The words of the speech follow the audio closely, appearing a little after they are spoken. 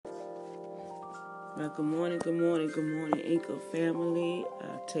Well, good morning, good morning, good morning, Anchor family. I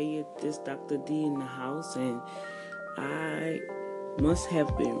tell you, this Dr. D in the house, and I must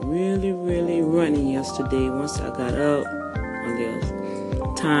have been really, really running yesterday. Once I got up, a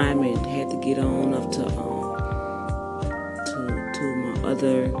little time and had to get on up to my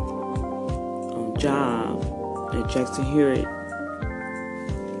other job at Jackson Hewitt,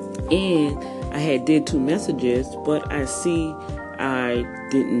 and I had did 2 messages, but I see I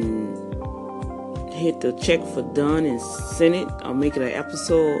didn't hit the check for done and send it or make it an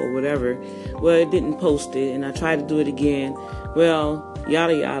episode or whatever. Well, it didn't post it, and I tried to do it again. Well,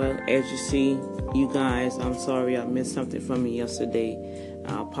 yada yada. As you see, you guys, I'm sorry I missed something from me yesterday.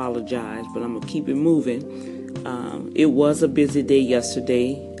 I apologize, but I'm gonna keep it moving. It was a busy day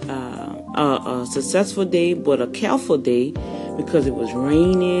yesterday, a successful day, but a careful day because it was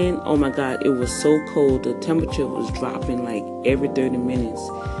raining. Oh my God, it was so cold. The temperature was dropping like every 30 minutes.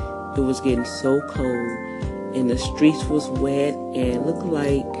 It was getting so cold, and the streets was wet, and it looked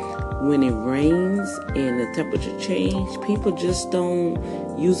like when it rains and the temperature change, people just don't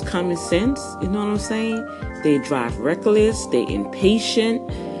use common sense. You know what I'm saying? They drive reckless, they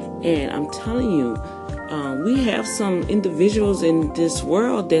impatient, and I'm telling you, we have some individuals in this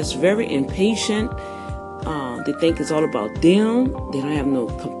world that's very impatient. They think it's all about them. They don't have no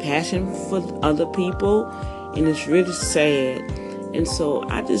compassion for other people, and it's really sad. And so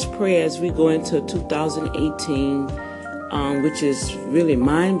I just pray as we go into 2018, which is really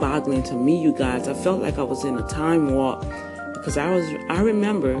mind-boggling to me, you guys. I felt like I was in a time warp because I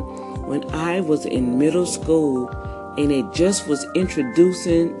remember when I was in middle school and it just was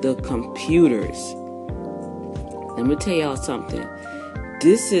introducing the computers. Let me tell y'all something.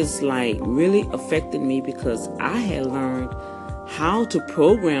 This is like really affected me because I had learned how to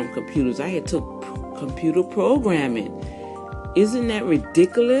program computers. I had took computer programming. Isn't that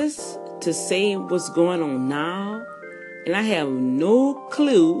ridiculous to say what's going on now? And I have no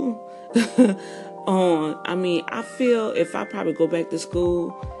clue I feel if I probably go back to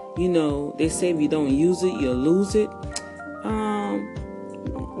school, they say if you don't use it, you'll lose it.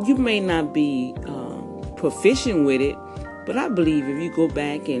 You may not be proficient with it, but I believe if you go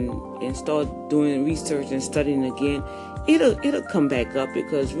back and start doing research and studying again, it'll come back up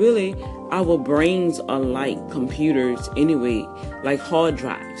because really our brains are like computers anyway, like hard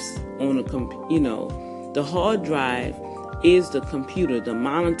drives on a the hard drive is the computer, the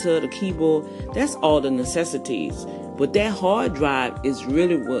monitor, the keyboard, that's all the necessities. But that hard drive is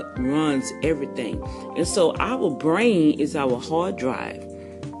really what runs everything. And so our brain is our hard drive,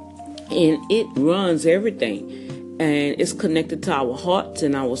 and it runs everything. And it's connected to our hearts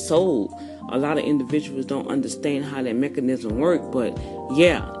and our soul. A lot of individuals don't understand how that mechanism works, but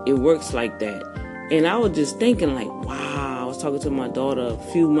yeah, it works like that. And I was just thinking like, wow, I was talking to my daughter a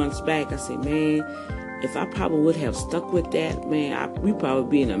few months back. I said, man, if I probably would have stuck with that, man, we probably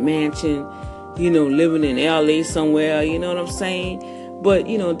be in a mansion, living in LA somewhere, you know what I'm saying? But,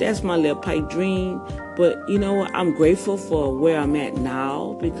 that's my little pipe dream. But, I'm grateful for where I'm at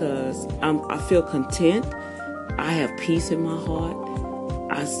now because I feel content. I have peace in my heart.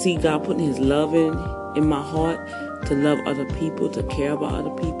 I see God putting his love in my heart to love other people, to care about other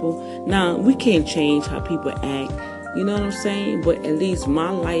people. Now, we can't change how people act, you know what I'm saying? But at least my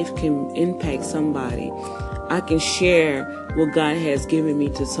life can impact somebody. I can share what God has given me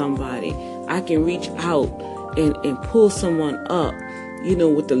to somebody. I can reach out and pull someone up,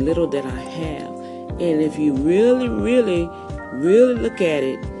 with the little that I have. And if you really, really, really look at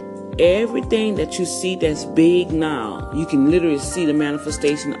it, everything that you see that's big now, you can literally see the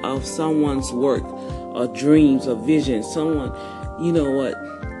manifestation of someone's work or dreams or vision. Someone, you know what,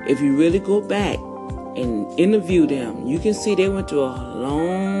 if you really go back and interview them, you can see they went through a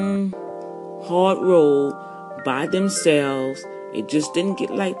long, hard road by themselves. It just didn't get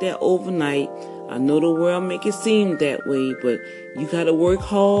like that overnight. I know the world make it seem that way, but you got to work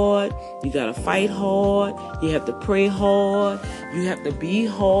hard. You got to fight hard. You have to pray hard. You have to be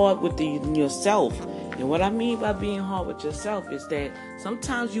hard with yourself. And what I mean by being hard with yourself is that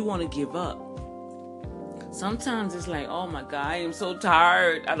sometimes you want to give up. Sometimes it's like, oh my God, I am so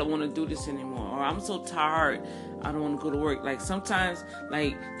tired. I don't want to do this anymore. Or I'm so tired. I don't want to go to work. Like sometimes,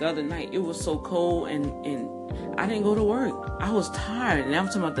 like the other night, it was so cold and I didn't go to work. I was tired. And I'm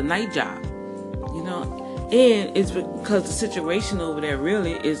talking about the night job. And it's because the situation over there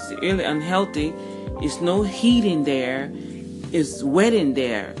really is really unhealthy. It's no heat in there. It's wet in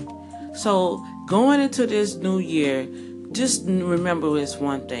there. So going into this new year, just remember this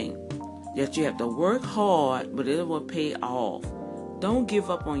one thing, that you have to work hard, but it will pay off. Don't give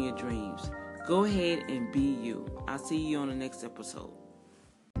up on your dreams. Go ahead and be you. I'll see you on the next episode.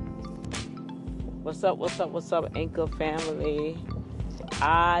 What's up, Anchor family?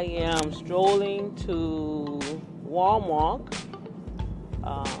 I am strolling to Walmart,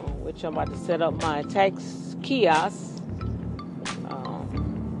 which I'm about to set up my tax kiosk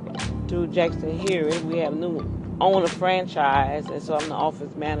through Jackson Hewitt. We have new owner franchise, and so I'm the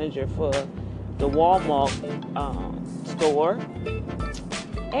office manager for the Walmart store.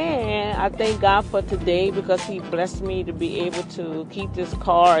 And I thank God for today because He blessed me to be able to keep this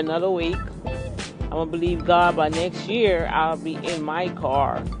car another week. I'm going to believe God by next year I'll be in my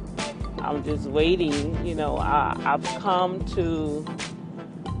car. I'm just waiting. I've come to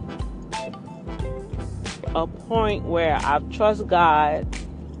a point where I trust God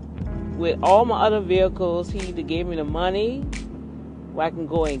with all my other vehicles. He either gave me the money where I can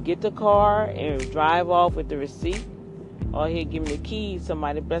go and get the car and drive off with the receipt, or He'll give me the keys.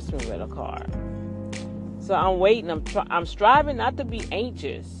 Somebody bless me with a car. So I'm waiting. I'm striving not to be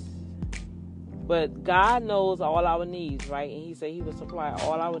anxious. But God knows all our needs, right? And He said He will supply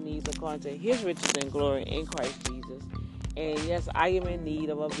all our needs according to His riches and glory in Christ Jesus. And yes, I am in need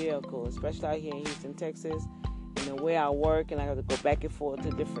of a vehicle, especially out here in Houston, Texas, and the way I work, and I have to go back and forth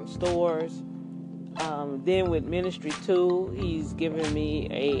to different stores. Then with ministry too, He's given me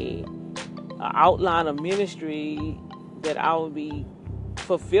a outline of ministry that I will be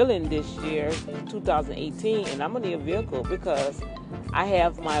fulfilling this year, 2018, and I'm gonna need a vehicle because I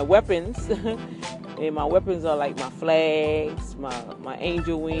have my weapons, and my weapons are like my flags, my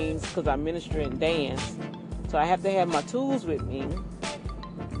angel wings, because I minister and dance. So I have to have my tools with me.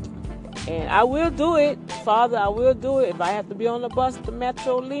 And I will do it, Father, I will do it. If I have to be on the bus, the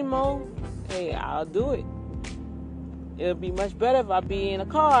Metro Limo, hey, I'll do it. It'll be much better if I be in a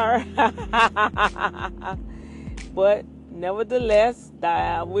car. But nevertheless,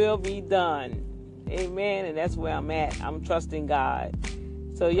 thy will be done. Amen. And that's where I'm at. I'm trusting God.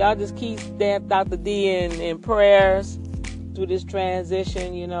 So y'all just keep Dr. D in prayers through this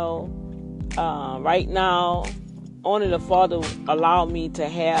transition. Right now, only the Father allowed me to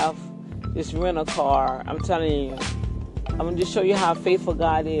have this rental car. I'm telling you, I'm going to just show you how faithful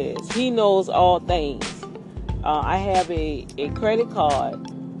God is. He knows all things. I have a credit card,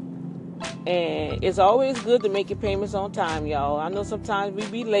 and it's always good to make your payments on time, y'all. I know sometimes we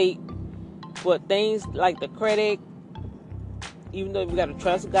be late, but things like the credit, even though we got to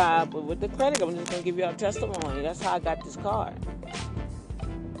trust God, but with the credit, I'm just going to give you a testimony. That's how I got this card.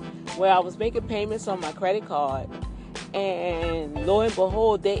 Well, I was making payments on my credit card, and lo and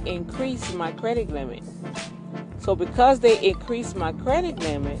behold, they increased my credit limit. So because they increased my credit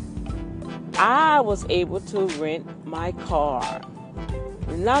limit, I was able to rent my car.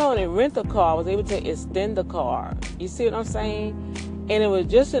 And not only rent the car, I was able to extend the car. You see what I'm saying? And it was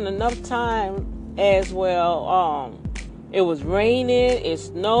just in enough time as well. It was raining, it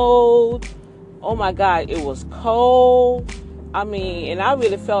snowed. Oh my God, it was cold. And I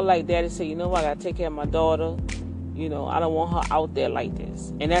really felt like Daddy said, I gotta take care of my daughter. I don't want her out there like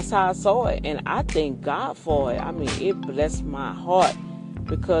this. And that's how I saw it. And I thank God for it. It blessed my heart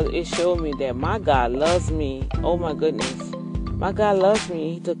because it showed me that my God loves me. Oh my goodness. My God loves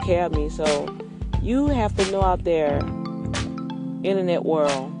me. He took care of me. So you have to know out there, internet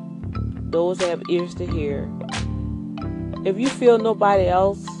world, those that have ears to hear, if you feel nobody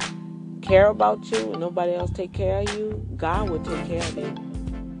else care about you and nobody else take care of you, God will take care of you.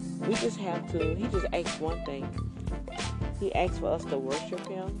 We just have to, He just asks one thing. He asks for us to worship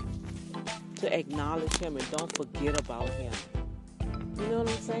Him, to acknowledge Him, and don't forget about Him. You know what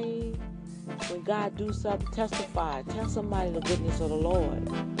I'm saying? When God do something, testify. Tell somebody the goodness of the Lord.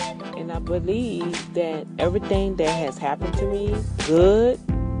 And I believe that everything that has happened to me, good,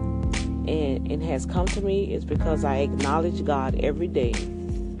 and has come to me is because I acknowledge God every day.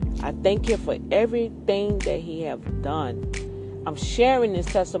 I thank Him for everything that He have done. I'm sharing this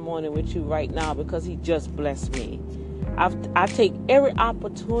testimony with you right now because He just blessed me. I take every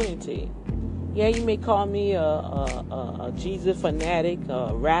opportunity. Yeah, you may call me a Jesus fanatic,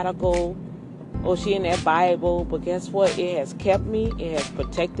 a radical, or she in that Bible, but guess what? It has kept me. It has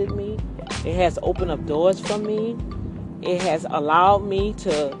protected me. It has opened up doors for me. It has allowed me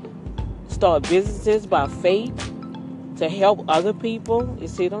to start businesses by faith to help other people. You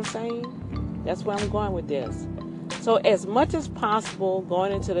see what I'm saying? That's where I'm going with this. So as much as possible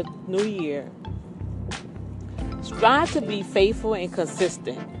going into the new year, strive to be faithful and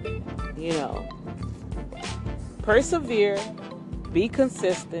consistent. Persevere, be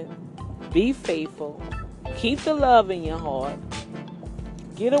consistent, be faithful, keep the love in your heart,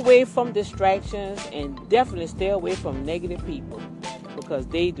 get away from distractions, and definitely stay away from negative people because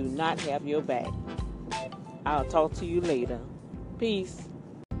they do not have your back. I'll talk to you later. Peace.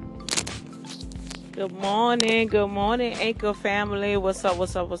 Good morning, Anchor family. What's up,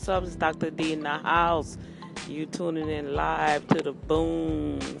 what's up, what's up? It's Dr. D in the house. You tuning in live to the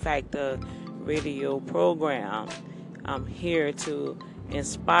Boom Factor radio program. I'm here to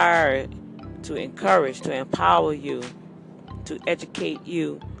inspire, to encourage, to empower you, to educate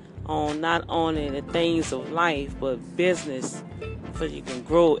you on not only the things of life, but business, so you can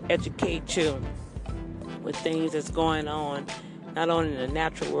grow, educate you with things that's going on, not only in the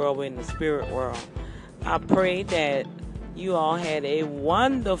natural world, but in the spirit world. I pray that you all had a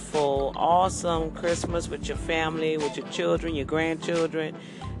wonderful, awesome Christmas with your family, with your children, your grandchildren,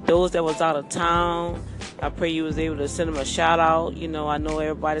 those that was out of town. I pray you was able to send them a shout out. I know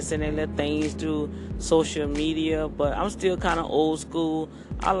everybody sending their things through social media, but I'm still kind of old school.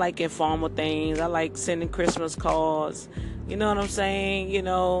 I like informal things. I like sending Christmas cards. You know what I'm saying?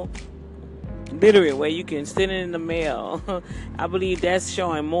 Literally, where you can send it in the mail. I believe that's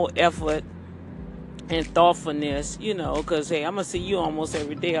showing more effort and thoughtfulness, because, hey, I'm going to see you almost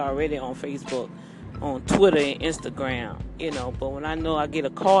every day already on Facebook, on Twitter and Instagram, but when I know I get a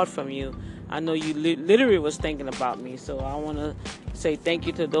card from you, I know you literally was thinking about me. So I want to say thank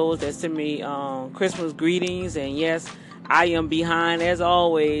you to those that send me Christmas greetings. And yes, I am behind as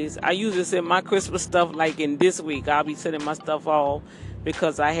always. I usually send my Christmas stuff like in this week. I'll be sending my stuff off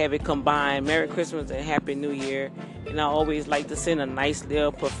because I have it combined. Merry Christmas and Happy New Year. And I always like to send a nice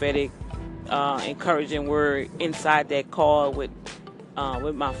little prophetic encouraging word inside that card with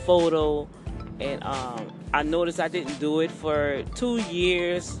my photo. And I noticed I didn't do it for 2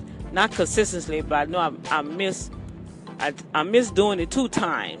 years, not consistently, but I know I missed doing it 2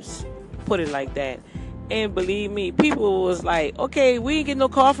 times, put it like that. And believe me, people was like, okay, we didn't get no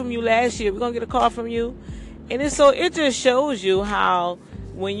call from you last year, we're gonna get a call from you. And it just shows you how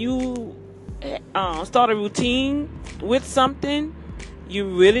when you start a routine with something, you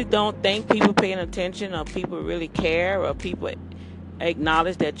really don't think people paying attention, or people really care, or people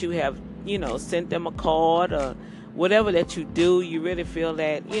acknowledge that you have, sent them a card or whatever that you do. You really feel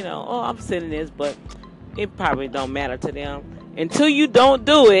that, oh, I'm sending this, but it probably don't matter to them until you don't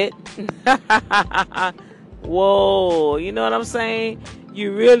do it. Whoa, you know what I'm saying?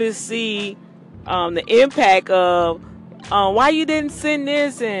 You really see the impact of why you didn't send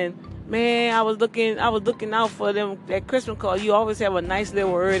this. And man, I was looking out for them, that Christmas card. You always have a nice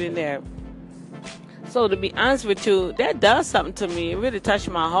little word in there. So to be honest with you, that does something to me. It really touched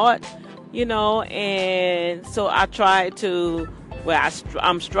my heart, and so I try to,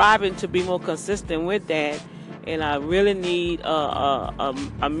 I'm striving to be more consistent with that. And I really need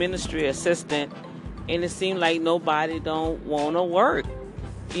a ministry assistant. And it seems like nobody don't want to work,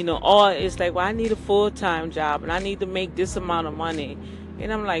 or it's like, well, I need a full-time job and I need to make this amount of money.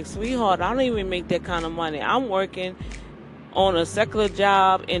 And I'm like, sweetheart, I don't even make that kind of money. I'm working on a secular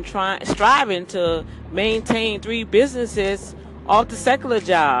job and striving to maintain 3 businesses off the secular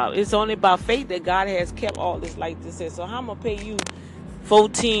job. It's only by faith that God has kept all this like this. So how am I going to pay you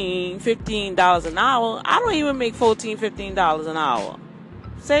 $14, $15 an hour? I don't even make $14, $15 an hour.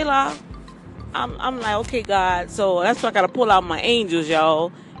 Selah. I'm like, okay, God. So that's why I got to pull out my angels,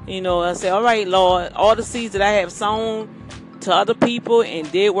 y'all. I say, all right, Lord, all the seeds that I have sown to other people and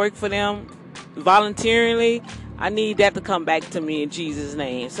did work for them voluntarily, I need that to come back to me in Jesus'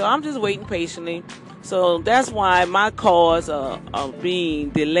 name. So I'm just waiting patiently. So that's why my calls are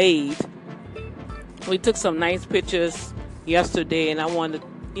being delayed. We took some nice pictures yesterday, and I wanted to,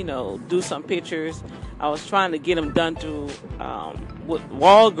 do some pictures. I was trying to get them done through with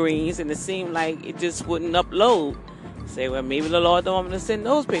Walgreens, and it seemed like it just wouldn't upload. Say, well, maybe the Lord don't want me to send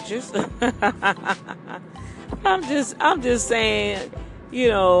those pictures. I'm just saying,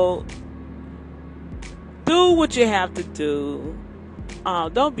 do what you have to do.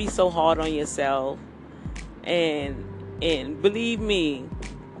 Don't be so hard on yourself. And believe me,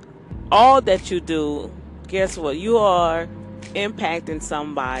 all that you do, guess what? You are impacting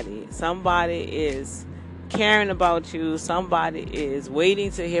somebody. Somebody is caring about you. Somebody is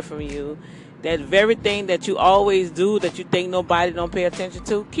waiting to hear from you. That very thing that you always do that you think nobody don't pay attention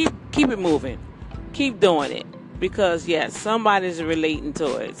to, keep it moving. Keep doing it. Because yes, somebody's relating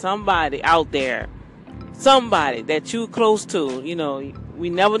to it. Somebody out there. Somebody that you close to. We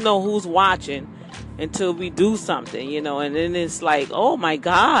never know who's watching until we do something, and then it's like, oh my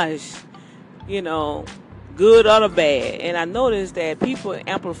gosh, good or the bad. And I noticed that people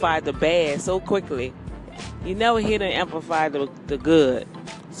amplify the bad so quickly. You never hear them amplify the good.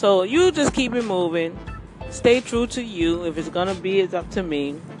 So you just keep it moving. Stay true to you. If it's going to be, it's up to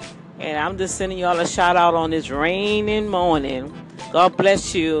me. And I'm just sending y'all a shout out on this raining morning. God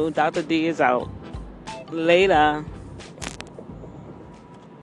bless you. Dr. D is out. Later.